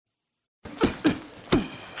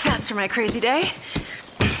That's for my crazy day.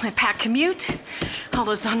 My packed commute, all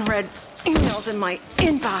those unread emails in my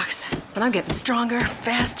inbox. But I'm getting stronger,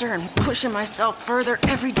 faster, and pushing myself further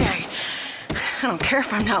every day. I don't care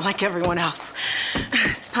if I'm not like everyone else.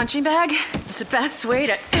 This punching bag is the best way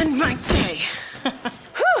to end my day.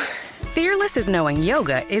 Whew. Fearless is knowing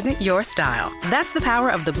yoga isn't your style. That's the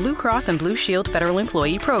power of the Blue Cross and Blue Shield Federal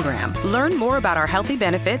Employee Program. Learn more about our healthy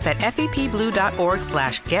benefits at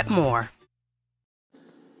fepblue.org/getmore.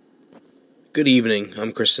 Good evening.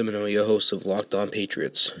 I'm Chris Simino, your host of Locked On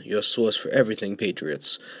Patriots, your source for everything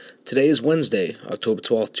Patriots. Today is Wednesday, October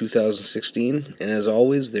 12th, 2016, and as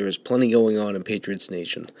always, there is plenty going on in Patriots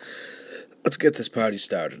Nation. Let's get this party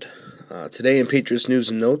started. Today in Patriots news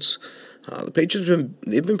and notes, the Patriots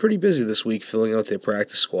they've been pretty busy this week filling out their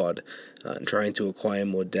practice squad and trying to acquire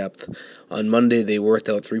more depth. On Monday, they worked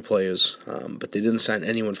out 3 players, but they didn't sign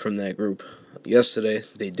anyone from that group. Yesterday,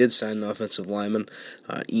 they did sign an offensive lineman,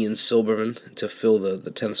 Ian Silberman, to fill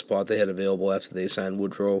the 10th spot they had available after they signed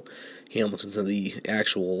Woodrow Hamilton to the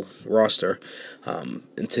actual roster.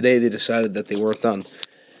 And today they decided that they weren't done.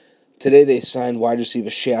 Today they signed wide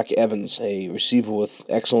receiver Shaq Evans, a receiver with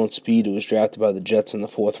excellent speed who was drafted by the Jets in the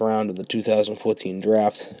 4th round of the 2014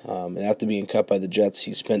 draft. And after being cut by the Jets,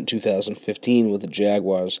 he spent 2015 with the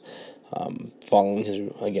Jaguars, following his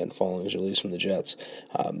release from the Jets.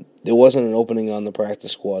 There wasn't an opening on the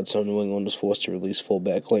practice squad, so New England was forced to release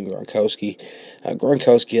fullback Glenn Gronkowski.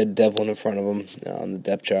 Gronkowski had Devlin in front of him on the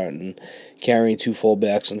depth chart, and carrying 2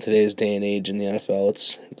 fullbacks in today's day and age in the NFL,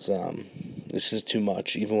 this is too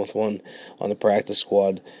much. Even with one on the practice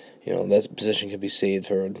squad, that position could be saved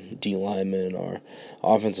for a D lineman or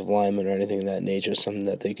offensive lineman or anything of that nature, something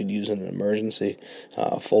that they could use in an emergency.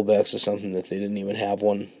 Fullbacks is something that if they didn't even have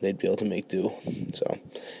one, they'd be able to make do. So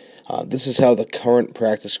this is how the current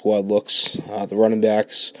practice squad looks. The running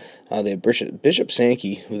backs, they have Bishop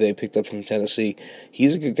Sankey, who they picked up from Tennessee.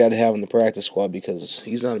 He's a good guy to have in the practice squad because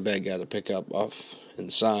he's not a bad guy to pick up off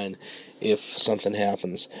and sign if something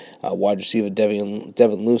happens. Wide receiver Devin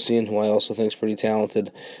Lucien, who I also think is pretty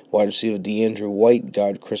talented. Wide receiver DeAndrew White.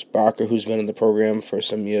 Guard Chris Barker, who's been in the program for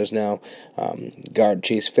some years now. Guard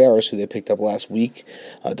Chase Ferris, who they picked up last week.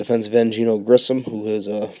 Defensive end Geno Grissom, who is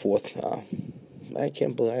a 4th... I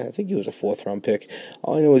think he was a 4th round pick.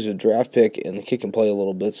 All I know is a draft pick, and the kid can play a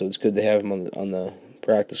little bit, so it's good to have him on the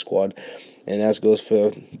practice squad. And as goes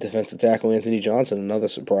for defensive tackle Anthony Johnson, another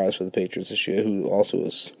surprise for the Patriots this year, who also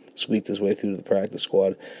has squeaked his way through to the practice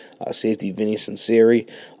squad. Safety Vinny Sinceri,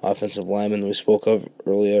 offensive lineman we spoke of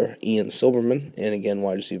earlier, Ian Silberman, and again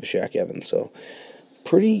wide receiver Shaq Evans. So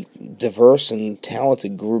pretty diverse and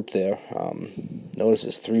talented group there. Notice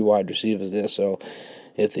there's 3 wide receivers there, so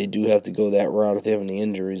if they do have to go that route, if they have any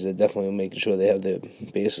injuries, they're definitely making sure they have their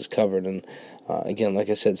bases covered. And again, like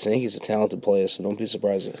I said, Sankey's a talented player, so don't be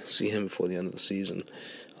surprised to see him before the end of the season.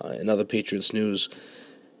 In other Patriots news,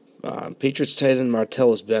 Patriots tight end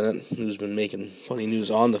Martellus Bennett, who's been making funny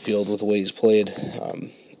news on the field with the way he's played.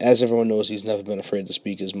 As everyone knows, he's never been afraid to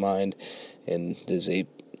speak his mind, and there's a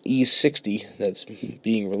E60 that's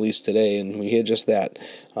being released today, and we hear just that.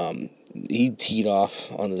 He teed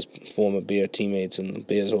off on his former Bear teammates and the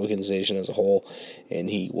Bears organization as a whole, and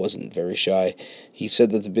he wasn't very shy. He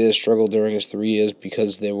said that the Bears struggled during his 3 years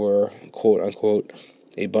because they were, quote-unquote,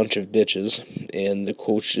 a bunch of bitches, and the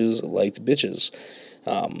coaches liked bitches.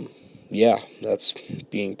 Yeah, that's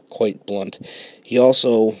being quite blunt. He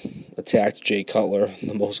also attacked Jay Cutler,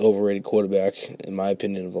 the most overrated quarterback, in my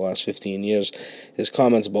opinion, of the last 15 years. His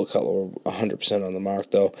comments about Cutler were 100% on the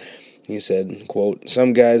mark, though. He said, quote,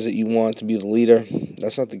 "Some guys that you want to be the leader,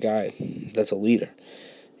 that's not the guy. That's a leader.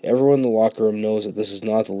 Everyone in the locker room knows that this is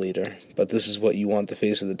not the leader, but this is what you want the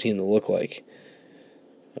face of the team to look like."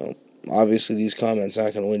 Obviously, these comments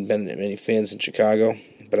aren't going to win many fans in Chicago,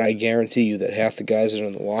 but I guarantee you that half the guys that are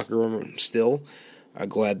in the locker room still are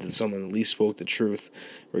glad that someone at least spoke the truth,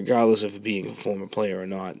 regardless of it being a former player or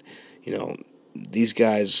not. These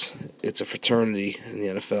guys, it's a fraternity in the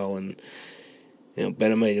NFL, and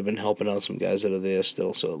Bennett might have been helping out some guys that are there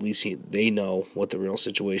still, so at least they know what the real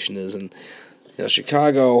situation is. And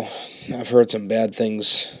Chicago, I've heard some bad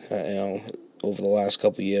things, over the last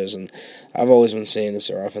couple of years, and I've always been saying it's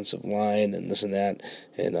their offensive line and this and that.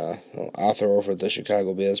 And Arthur over at the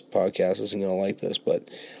Chicago Bears podcast isn't going to like this, but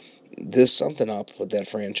there's something up with that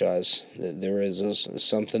franchise. There is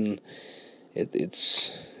something.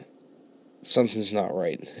 Something's not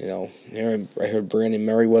right. I heard Brandon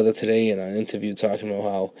Merriweather today in an interview talking about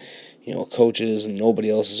how, coaches and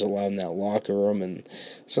nobody else is allowed in that locker room, and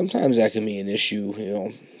sometimes that can be an issue.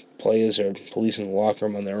 Players are policing the locker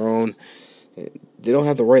room on their own. They don't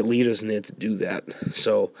have the right leaders in there to do that.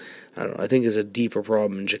 So, I don't know. I think there's a deeper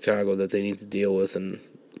problem in Chicago that they need to deal with, and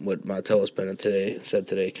what Martellus Bennett said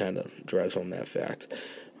today kind of drives home that fact.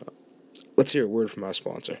 Let's hear a word from our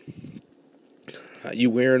sponsor. You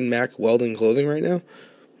wearing Mack Weldon clothing right now?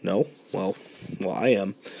 No? Well, I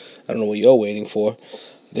am. I don't know what you're waiting for.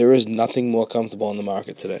 There is nothing more comfortable on the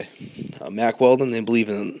market today. Mack Weldon, they believe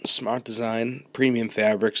in smart design, premium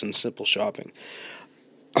fabrics, and simple shopping.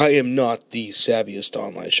 I am not the savviest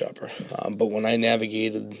online shopper, but when I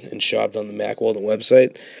navigated and shopped on the Mack Weldon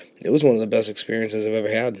website, it was one of the best experiences I've ever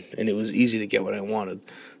had, and it was easy to get what I wanted.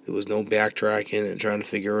 There was no backtracking and trying to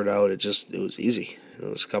figure it out. It was easy. It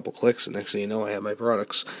was a couple clicks, and next thing you know, I had my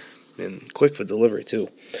products, and quick for delivery too.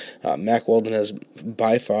 Mack Weldon has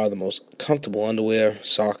by far the most comfortable underwear,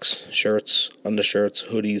 socks, shirts, undershirts,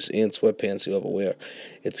 hoodies, and sweatpants you'll ever wear.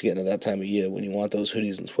 It's getting to that time of year when you want those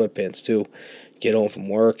hoodies and sweatpants too. Get home from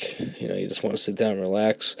work, you just want to sit down and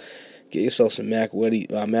relax. Get yourself some Mack Weldon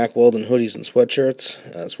hoodies and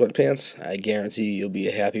sweatpants. I guarantee you'll be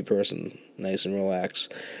a happy person, nice and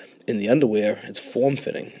relaxed. In the underwear, it's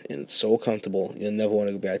form-fitting, and it's so comfortable. You'll never want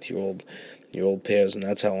to go back to your old pairs, and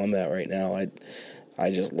that's how I'm at right now. I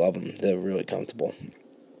just love them. They're really comfortable.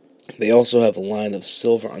 They also have a line of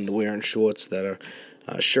silver underwear and shorts that are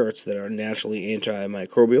shirts that are naturally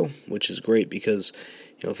antimicrobial, which is great because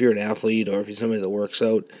if you're an athlete or if you're somebody that works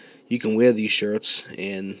out, you can wear these shirts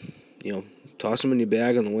and toss them in your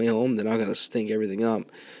bag on the way home. They're not going to stink everything up,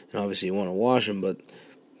 and obviously you want to wash them, but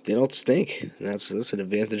they don't stink, and that's an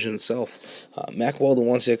advantage in itself. Mack Weldon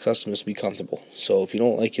wants their customers to be comfortable, so if you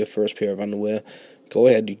don't like your first pair of underwear, go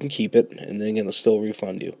ahead, you can keep it, and they're going to still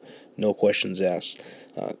refund you. No questions asked.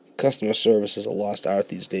 Customer service is a lost art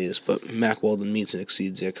these days, but Mack Weldon meets and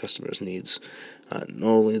exceeds their customers' needs. Not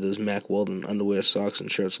only does Mack Weldon underwear, socks,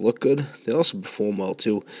 and shirts look good, they also perform well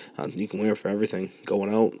too. You can wear them for everything,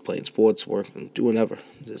 going out, playing sports, working, doing whatever.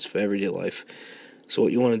 It's for everyday life. So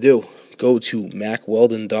what you want to do, go to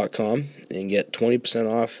MackWeldon.com and get 20%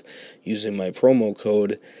 off using my promo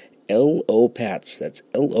code LOPATS. That's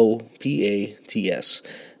LOPATS.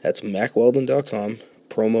 That's MackWeldon.com,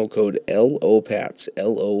 promo code LOPATS,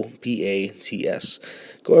 LOPATS.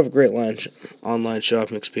 Go have a great online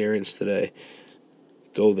shopping experience today.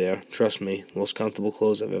 Go there. Trust me, most comfortable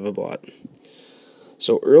clothes I've ever bought.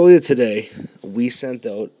 So earlier today, we sent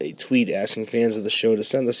out a tweet asking fans of the show to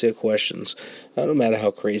send us their questions, no matter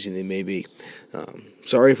how crazy they may be.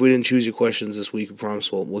 Sorry if we didn't choose your questions this week. I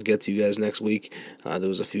promise we'll get to you guys next week. There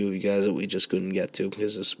was a few of you guys that we just couldn't get to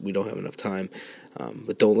because we don't have enough time.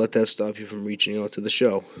 But don't let that stop you from reaching out to the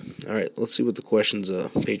show. All right, let's see what the questions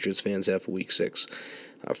Patriots fans have for Week 6.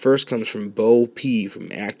 First comes from Bo P.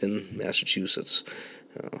 from Acton, Massachusetts.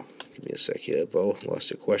 Give me a sec here, Bo. Lost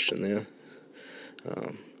your question there.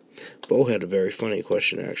 Bo had a very funny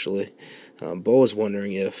question, actually. Bo was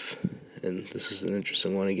wondering if, and this is an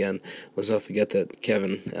interesting one again, let's not forget that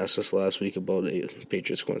Kevin asked us last week about a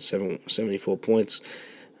Patriots scoring 74 points.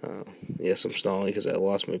 Yes, I'm stalling because I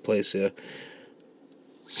lost my place here.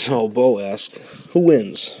 So Bo asked, who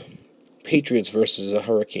wins? Patriots versus a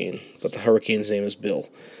Hurricane, but the Hurricane's name is Bill.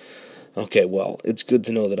 Okay, well, it's good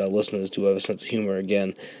to know that our listeners do have a sense of humor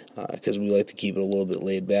again, because we like to keep it a little bit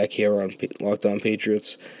laid back here on Locked On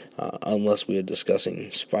Patriots, unless we are discussing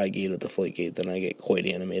Spygate or Deflategate, then I get quite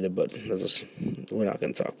animated, but we're not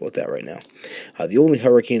going to talk about that right now. The only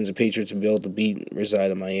Hurricanes the Patriots will be able to beat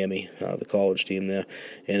reside in Miami, the college team there,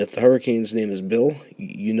 and if the Hurricane's name is Bill,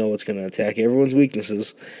 you know it's going to attack everyone's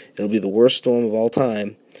weaknesses. It'll be the worst storm of all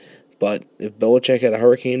time. But if Belichick had a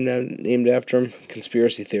hurricane named after him,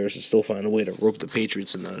 conspiracy theorists would still find a way to rope the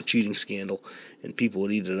Patriots in a cheating scandal, and people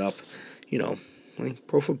would eat it up. Like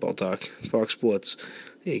Pro Football Talk, Fox Sports.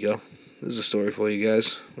 There you go. This is a story for you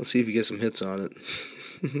guys. Let's see if you get some hits on it.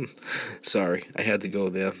 Sorry, I had to go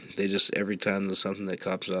there. They just, every time there's something that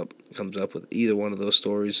comes up with either one of those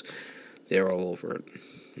stories, they're all over it.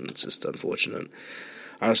 And it's just unfortunate.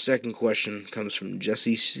 Our second question comes from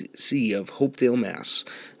Jesse C. of Hopedale, Mass.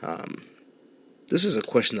 This is a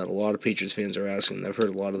question that a lot of Patriots fans are asking. I've heard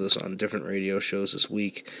a lot of this on different radio shows this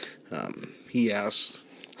week. He asks,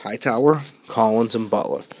 Hightower, Collins, and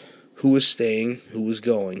Butler, who is staying, who is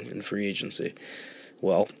going in free agency?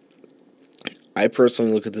 Well, I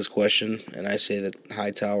personally look at this question, and I say that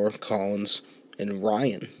Hightower, Collins, and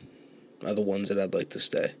Ryan are the ones that I'd like to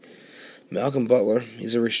stay. Malcolm Butler,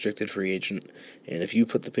 he's a restricted free agent, and if you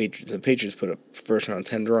put the Patriots put a first-round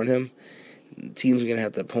tender on him, the team's going to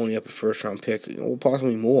have to pony up a first-round pick, or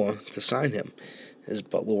possibly more, to sign him. Is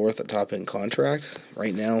Butler worth a top-end contract?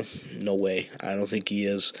 Right now, no way. I don't think he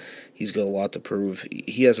is. He's got a lot to prove.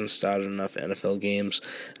 He hasn't started enough NFL games.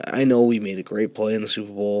 I know we made a great play in the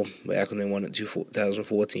Super Bowl back when they won in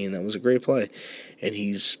 2014. That was a great play. And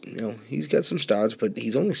he's got some starts, but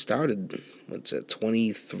he's only started,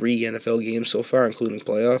 23 NFL games so far, including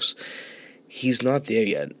playoffs. He's not there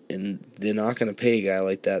yet, and they're not going to pay a guy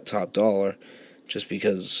like that top dollar just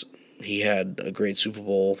because he had a great Super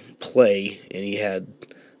Bowl play and he had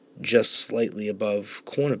just slightly above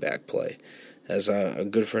cornerback play. As a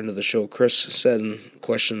good friend of the show, Chris, said in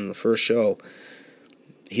question in the first show,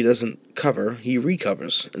 he doesn't cover, he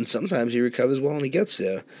recovers. And sometimes he recovers well and he gets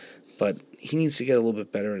there, but he needs to get a little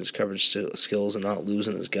bit better in his coverage skills and not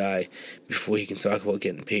losing his guy before he can talk about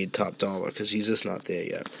getting paid top dollar, because he's just not there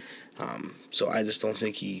yet. So I just don't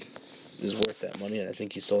think he is worth that money, and I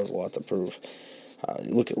think he still has a lot to prove.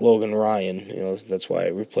 You look at Logan Ryan, that's why I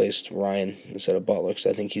replaced Ryan instead of Butler, because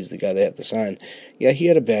I think he's the guy they have to sign. Yeah, he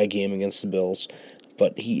had a bad game against the Bills,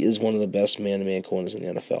 but he is one of the best man-to-man corners in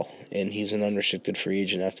the NFL, and he's an unrestricted free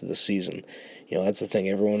agent after the season. That's the thing.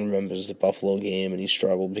 Everyone remembers the Buffalo game, and he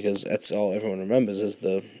struggled, because that's all everyone remembers is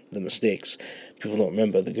the mistakes. People don't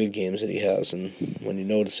remember the good games that he has, and when you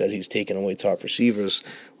notice that he's taking away top receivers,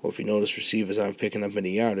 or if you notice receivers aren't picking up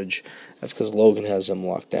any yardage, that's because Logan has them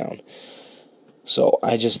locked down. So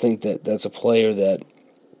I just think that that's a player that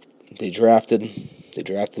they drafted. They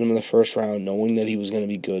drafted him in the first round knowing that he was going to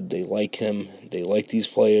be good. They like him. They like these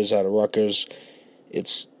players out of Rutgers.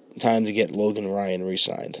 It's time to get Logan Ryan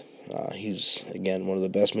re-signed. He's, again, one of the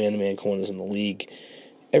best man-to-man corners in the league.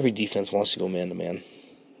 Every defense wants to go man-to-man.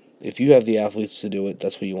 If you have the athletes to do it,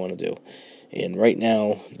 that's what you want to do. And right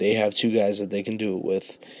now, they have two guys that they can do it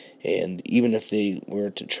with. And even if they were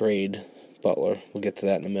to trade Butler, we'll get to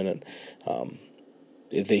that in a minute,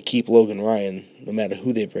 if they keep Logan Ryan, no matter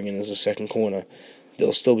who they bring in as a second corner,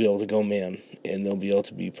 they'll still be able to go man, and they'll be able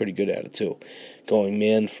to be pretty good at it too. Going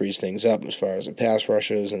man frees things up as far as the pass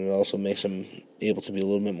rushers, and it also makes them able to be a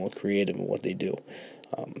little bit more creative in what they do.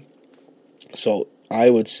 So I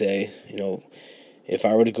would say, if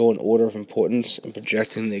I were to go in order of importance and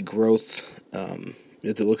projecting their growth, you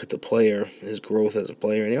have to look at the player, his growth as a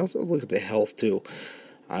player, and you also look at the health too.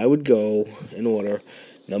 I would go in order.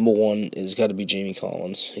 Number one is got to be Jamie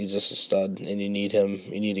Collins. He's just a stud, and you need him.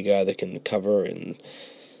 You need a guy that can cover and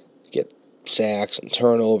get sacks and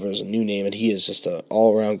turnovers and you name it. He is just an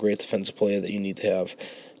all-around great defensive player that you need to have.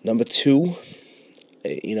 Number two,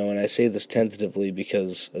 and I say this tentatively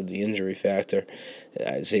because of the injury factor,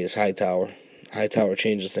 I'd say is Hightower. Hightower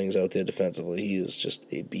changes things out there defensively. He is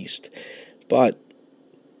just a beast. But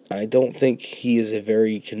I don't think he is a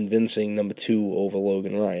very convincing number two over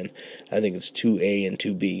Logan Ryan. I think it's 2A and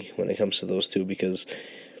 2B when it comes to those two, because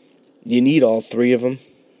you need all three of them.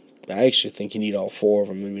 I actually think you need all four of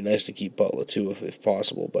them. It would be nice to keep Butler too if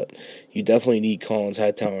possible, but you definitely need Collins,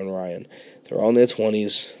 Hightower, and Ryan. They're all in their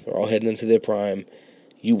 20s. They're all heading into their prime.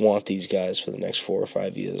 You want these guys for the next 4 or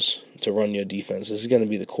 5 years to run your defense. This is going to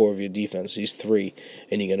be the core of your defense, these three,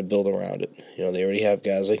 and you're going to build around it. They already have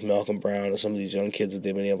guys like Malcolm Brown and some of these young kids that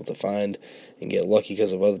they've been able to find and get lucky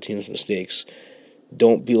because of other teams' mistakes.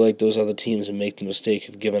 Don't be like those other teams and make the mistake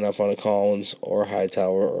of giving up on a Collins or a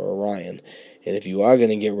Hightower or a Ryan. And if you are going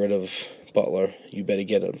to get rid of Butler, you better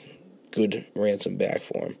get a good ransom back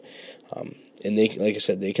for him. And they, like I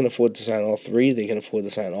said, they can afford to sign all three. They can afford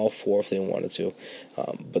to sign all four if they wanted to.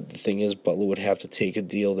 But the thing is, Butler would have to take a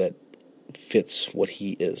deal that fits what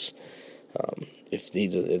he is.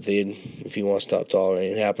 If he wants top dollar, it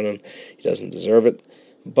ain't happening. He doesn't deserve it.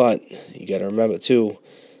 But you got to remember too,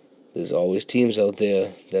 there's always teams out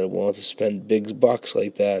there that are willing to spend big bucks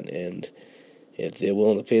like that, and if they're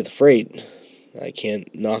willing to pay the freight, I can't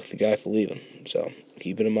knock the guy for leaving. So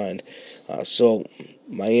keep it in mind. So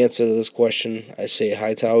my answer to this question, I say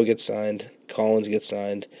Hightower gets signed, Collins gets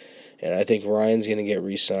signed, and I think Ryan's going to get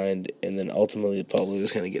re-signed, and then ultimately Butler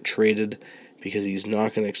is going to get traded because he's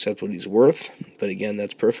not going to accept what he's worth. But again,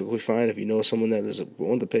 that's perfectly fine if you know someone that is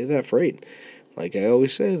willing to pay that freight. Like I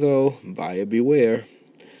always say, though, buyer beware.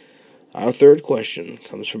 Our third question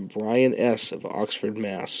comes from Brian S. of Oxford,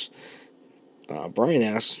 Mass. Brian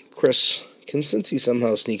asks, Chris, can Cincy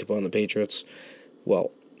somehow sneak up on the Patriots?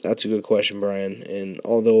 Well, that's a good question, Brian. And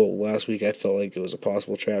although last week I felt like it was a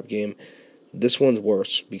possible trap game, this one's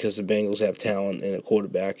worse because the Bengals have talent and a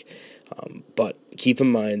quarterback. But keep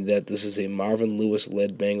in mind that this is a Marvin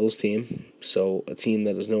Lewis-led Bengals team, so a team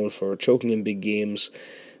that is known for choking in big games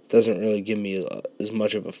doesn't really give me as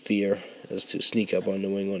much of a fear as to sneak up on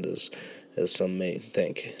New England as some may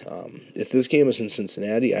think. If this game was in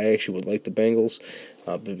Cincinnati, I actually would like the Bengals,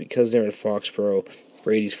 but because they're in Foxborough,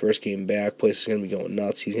 Brady's first game back. Place is going to be going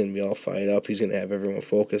nuts. He's going to be all fired up. He's going to have everyone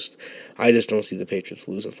focused. I just don't see the Patriots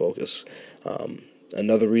losing focus.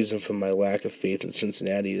 Another reason for my lack of faith in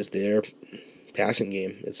Cincinnati is their passing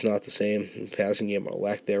game. It's not the same passing game or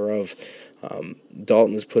lack thereof.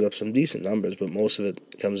 Dalton has put up some decent numbers, but most of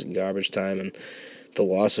it comes in garbage time, and the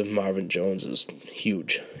loss of Marvin Jones is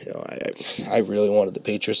huge. I really wanted the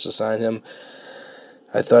Patriots to sign him.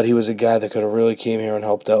 I thought he was a guy that could have really came here and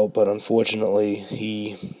helped out, but unfortunately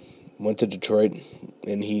he went to Detroit,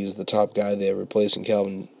 and he's the top guy there replacing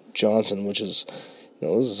Calvin Johnson, which is,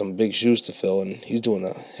 those are some big shoes to fill, and he's doing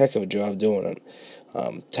a heck of a job doing it.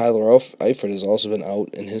 Tyler Eifert has also been out,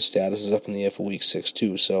 and his status is up in the air for Week 6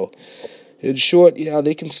 too. So, in short,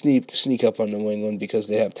 they can sneak up on New England because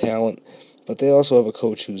they have talent, but they also have a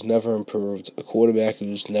coach who's never improved, a quarterback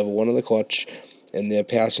who's never won in the clutch, and their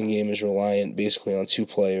passing game is reliant basically on two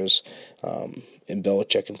players, and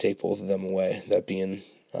Belichick can take both of them away, that being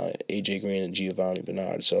A.J. Green and Giovanni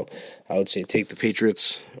Bernard. So I would say take the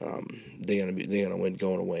Patriots. They're gonna win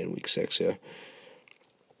going away in Week 6 here.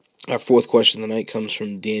 Our fourth question of the night comes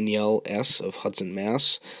from Danielle S. of Hudson,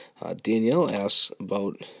 Mass. Danielle asks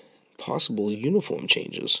about possible uniform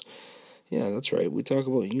changes. Yeah, that's right. We talk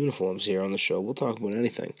about uniforms here on the show. We'll talk about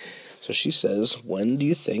anything. So she says, when do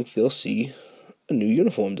you think they'll see a new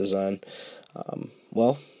uniform design?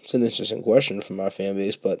 Well, it's an interesting question from our fan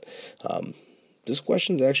base, but this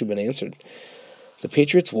question's actually been answered. The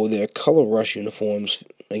Patriots wore their color rush uniforms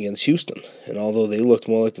against Houston, and although they looked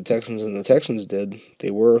more like the Texans than the Texans did,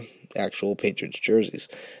 they were actual Patriots jerseys.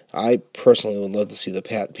 I personally would love to see the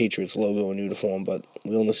Patriots logo in uniform, but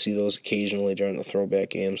we only see those occasionally during the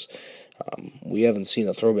throwback games. We haven't seen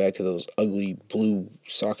a throwback to those ugly blue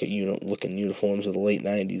soccer looking uniforms of the late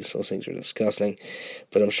 90s. Those things are disgusting,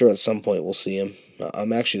 but I'm sure at some point we'll see them.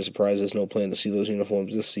 I'm actually surprised there's no plan to see those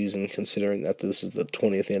uniforms this season, considering that this is the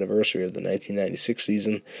 20th anniversary of the 1996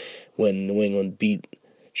 season when New England beat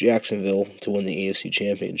Jacksonville to win the AFC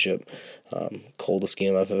Championship. Coldest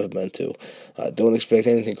game I've ever been to. Don't expect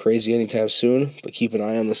anything crazy anytime soon, but keep an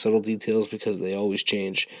eye on the subtle details because they always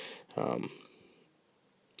change.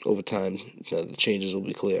 Over time, the changes will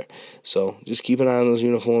be clear. So just keep an eye on those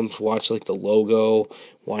uniforms. Watch the logo.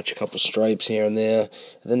 Watch a couple stripes here and there.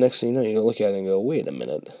 And then next thing you know, you're going to look at it and go, wait a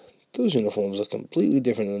minute. Those uniforms look completely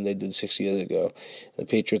different than they did 6 years ago. The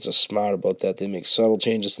Patriots are smart about that. They make subtle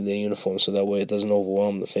changes to their uniforms so that way it doesn't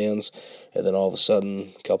overwhelm the fans. And then all of a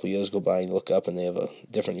sudden, a couple years go by and you look up and they have a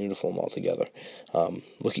different uniform altogether.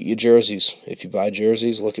 Look at your jerseys. If you buy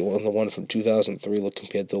jerseys, look at the one from 2003 look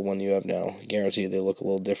compared to the one you have now. I guarantee you they look a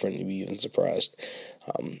little different. You'll be even surprised.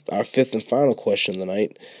 Our fifth and final question of the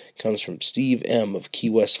night comes from Steve M. of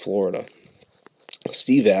Key West, Florida.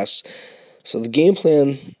 Steve asks, so the game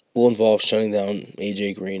plan will involve shutting down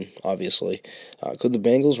A.J. Green, obviously. Could the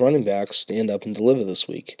Bengals running backs stand up and deliver this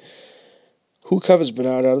week? Who covers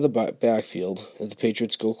Bernard out of the backfield if the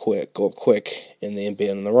Patriots go up quick, and they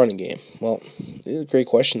abandon the running game? Well, these are great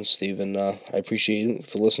questions, Steve, and I appreciate you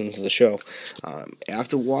for listening to the show.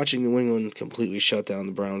 After watching New England completely shut down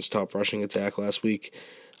the Browns' top rushing attack last week,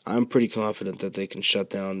 I'm pretty confident that they can shut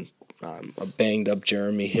down a banged-up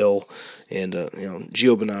Jeremy Hill and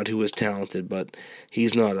Gio Bernard, who is talented, but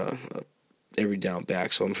he's not a every down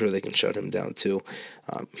back, so I'm sure they can shut him down too.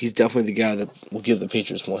 He's definitely the guy that will give the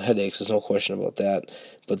Patriots more headaches. There's no question about that.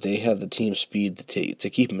 But they have the team speed to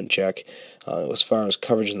keep him in check. As far as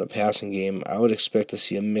coverage in the passing game, I would expect to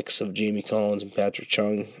see a mix of Jamie Collins and Patrick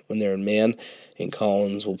Chung when they're in man, and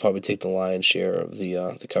Collins will probably take the lion's share of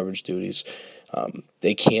the coverage duties.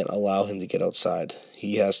 They can't allow him to get outside.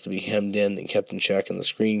 He has to be hemmed in and kept in check in the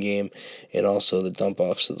screen game and also the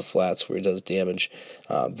dump-offs to the flats where he does damage.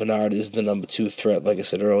 Bernard is the number 2 threat. Like I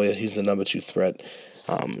said earlier, he's the number 2 threat.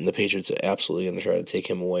 And the Patriots are absolutely going to try to take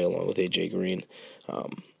him away along with A.J. Green.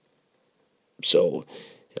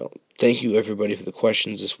 Thank you, everybody, for the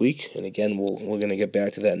questions this week. And again, we're going to get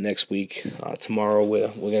back to that next week. Tomorrow we're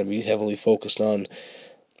going to be heavily focused on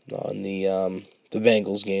the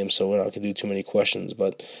Bengals game, so we're not going to do too many questions,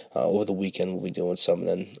 but over the weekend we'll be doing some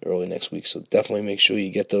then early next week, so definitely make sure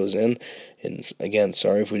you get those in. And again,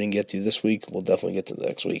 sorry if we didn't get to you this week. We'll definitely get to the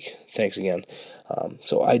next week. Thanks again.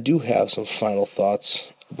 So I do have some final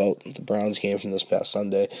thoughts about the Browns game from this past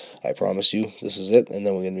Sunday. I promise you this is it, and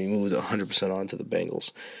then we're going to be moved 100% on to the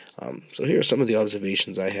Bengals. So here are some of the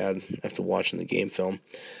observations I had after watching the game film.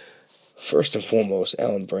 First and foremost,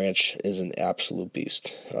 Alan Branch is an absolute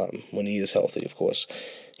beast, when he is healthy, of course.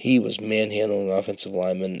 He was manhandling offensive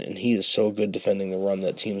linemen, and he is so good defending the run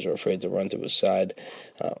that teams are afraid to run to his side.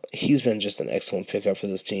 He's been just an excellent pickup for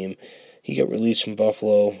this team. he got released from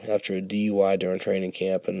Buffalo after a DUI during training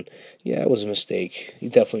camp, and yeah, it was a mistake. He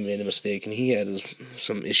definitely made a mistake, and he had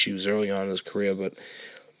some issues early on in his career, but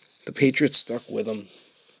the Patriots stuck with him.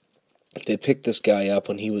 They picked this guy up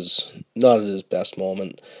when he was not at his best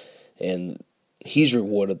moment, and he's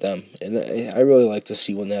rewarded them. And I really like to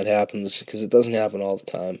see when that happens, because it doesn't happen all the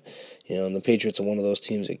time. And the Patriots are one of those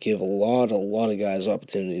teams that give a lot of guys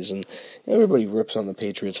opportunities, and everybody rips on the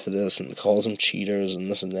Patriots for this and calls them cheaters and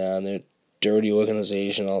this and that, and they're dirty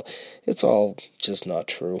organization. It's all just not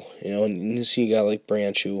true. And you see a guy like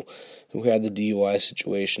Branch who had the DUI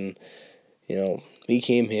situation. He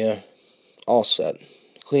came here all set,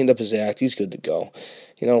 cleaned up his act. He's good to go.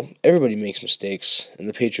 Everybody makes mistakes, and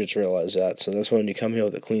the Patriots realize that. So that's why when you come here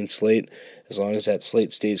with a clean slate, as long as that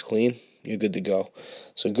slate stays clean, you're good to go.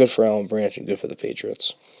 So good for Alan Branch and good for the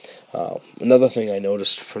Patriots. Another thing I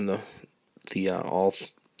noticed from the all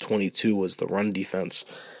 22 was the run defense.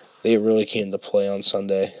 They really came to play on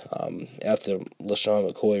Sunday. After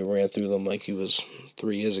LaShawn McCoy ran through them like he was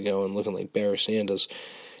 3 years ago and looking like Barry Sanders,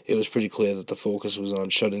 it was pretty clear that the focus was on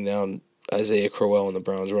shutting down Isaiah Crowell in the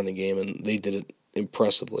Browns running game, and they did it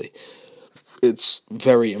impressively. It's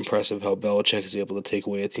very impressive how Belichick is able to take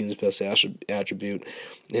away a team's best attribute,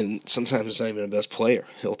 and sometimes it's not even the best player.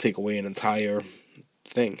 He'll take away an entire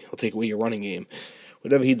thing. He'll take away your running game.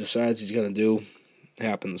 Whatever he decides he's going to do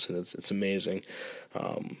happens, and it's amazing.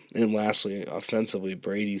 And lastly, offensively,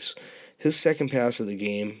 his second pass of the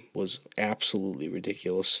game was absolutely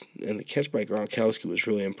ridiculous, and the catch by Gronkowski was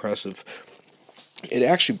really impressive. It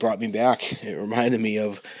actually brought me back. It reminded me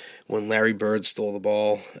of when Larry Bird stole the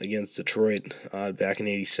ball against Detroit back in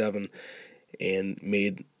 '87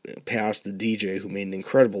 and passed to DJ, who made an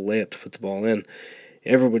incredible layup to put the ball in.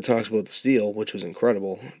 Everybody talks about the steal, which was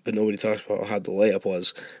incredible, but nobody talks about how the layup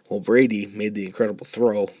was. Well, Brady made the incredible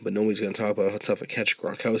throw, but nobody's going to talk about how tough a catch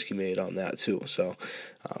Gronkowski made on that, too. So,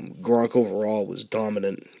 Gronk overall was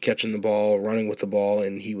dominant, catching the ball, running with the ball,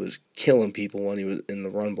 and he was killing people when he was in the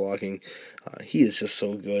run blocking. He is just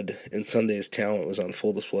so good, and Sunday's talent was on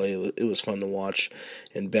full display. It was fun to watch.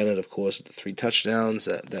 And Bennett, of course, with the 3 touchdowns,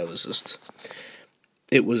 that was just...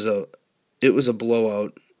 It was a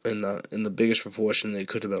blowout. In the biggest proportion. They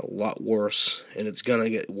could have been a lot worse, and it's going to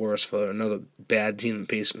get worse for another bad team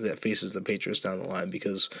that faces the Patriots down the line,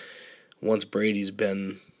 because once Brady's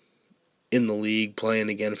been in the league playing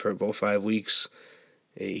again for about 5 weeks,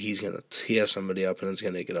 he's going to tear somebody up, and it's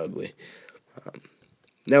going to get ugly.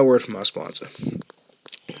 Now, a word from our sponsor.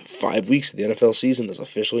 5 weeks of the NFL season is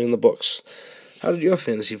officially in the books. How did your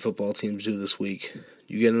fantasy football teams do this week?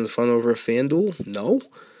 You getting the fun over a FanDuel? No?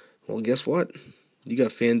 Well, guess what? You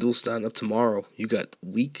got FanDuel starting up tomorrow. You got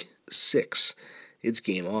Week 6. It's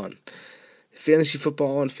game on. Fantasy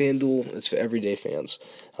football on FanDuel, it's for everyday fans.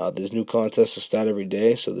 There's new contests to start every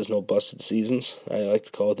day, so there's no busted seasons. I like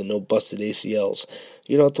to call it the no busted ACLs.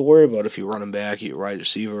 You don't have to worry about if you're running back, your wide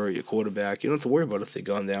receiver, or your quarterback. You don't have to worry about if they've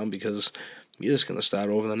gone down, because you're just going to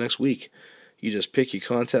start over the next week. You just pick your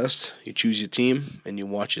contest, you choose your team, and you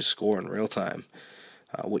watch your score in real time.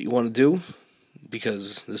 What you want to do,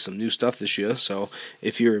 because there's some new stuff this year, so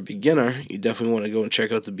if you're a beginner, you definitely want to go and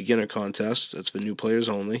check out the beginner contest. That's for new players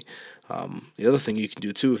only. The other thing you can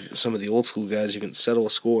do too, if some of the old school guys, you can settle a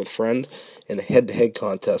score with a friend in a head-to-head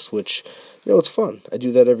contest, which, it's fun. I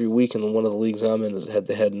do that every week, and one of the leagues I'm in is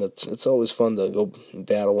head-to-head, and it's always fun to go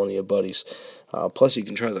battle one of your buddies. Plus, you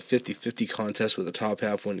can try the 50-50 contest with the top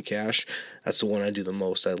half win cash. That's the one I do the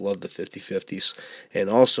most. I love the 50-50s. And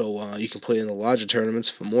also, you can play in the larger tournaments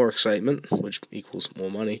for more excitement, which equals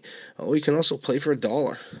more money. Or you can also play for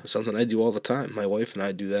 $1. That's something I do all the time. My wife and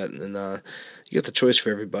I do that, and you get the choice for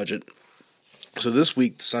every budget. So this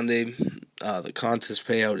week, Sunday, the contest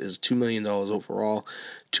payout is $2 million overall,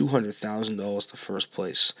 $200,000 to first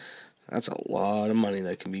place. That's a lot of money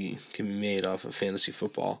that can be made off of fantasy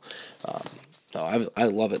football. I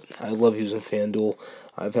love it. I love using FanDuel.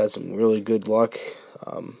 I've had some really good luck.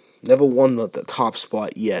 Never won the top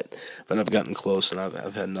spot yet, but I've gotten close, and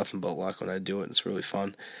I've had nothing but luck when I do it. It's really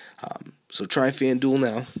fun. So try FanDuel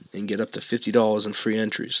now and get up to $50 in free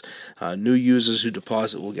entries. New users who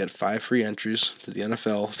deposit will get 5 free entries to the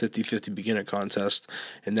NFL 50-50 beginner contest,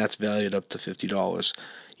 and that's valued up to $50.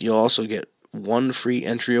 You'll also get 1 free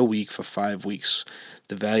entry a week for 5 weeks.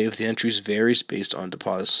 The value of the entries varies based on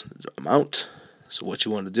deposit amount. So what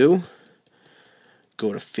you want to do,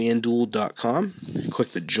 go to FanDuel.com, click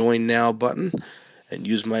the Join Now button, and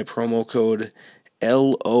use my promo code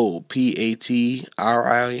LOPATRIOTS.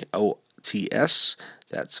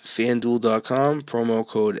 That's FanDuel.com, promo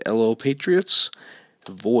code LOPatriots,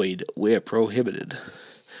 void where prohibited.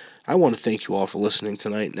 I want to thank you all for listening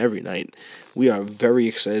tonight and every night. We are very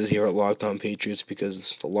excited here at Locked On Patriots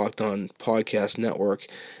because the Locked On Podcast Network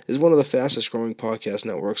is one of the fastest growing podcast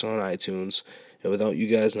networks on iTunes, and without you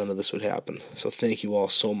guys, none of this would happen. So thank you all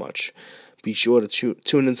so much. Be sure to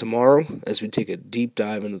tune in tomorrow as we take a deep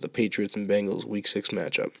dive into the Patriots and Bengals Week 6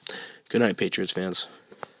 matchup. Good night, Patriots fans.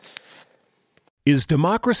 Is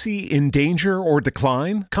democracy in danger or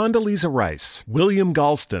decline? Condoleezza Rice, William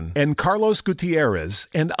Galston, and Carlos Gutierrez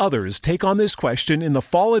and others take on this question in the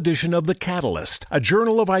fall edition of The Catalyst, a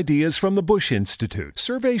journal of ideas from the Bush Institute.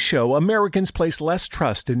 Surveys show Americans place less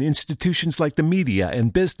trust in institutions like the media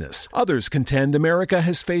and business. Others contend America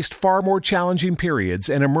has faced far more challenging periods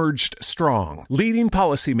and emerged strong. Leading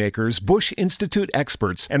policymakers, Bush Institute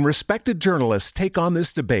experts, and respected journalists take on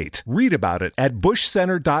this debate. Read about it at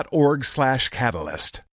bushcenter.org/catalyst.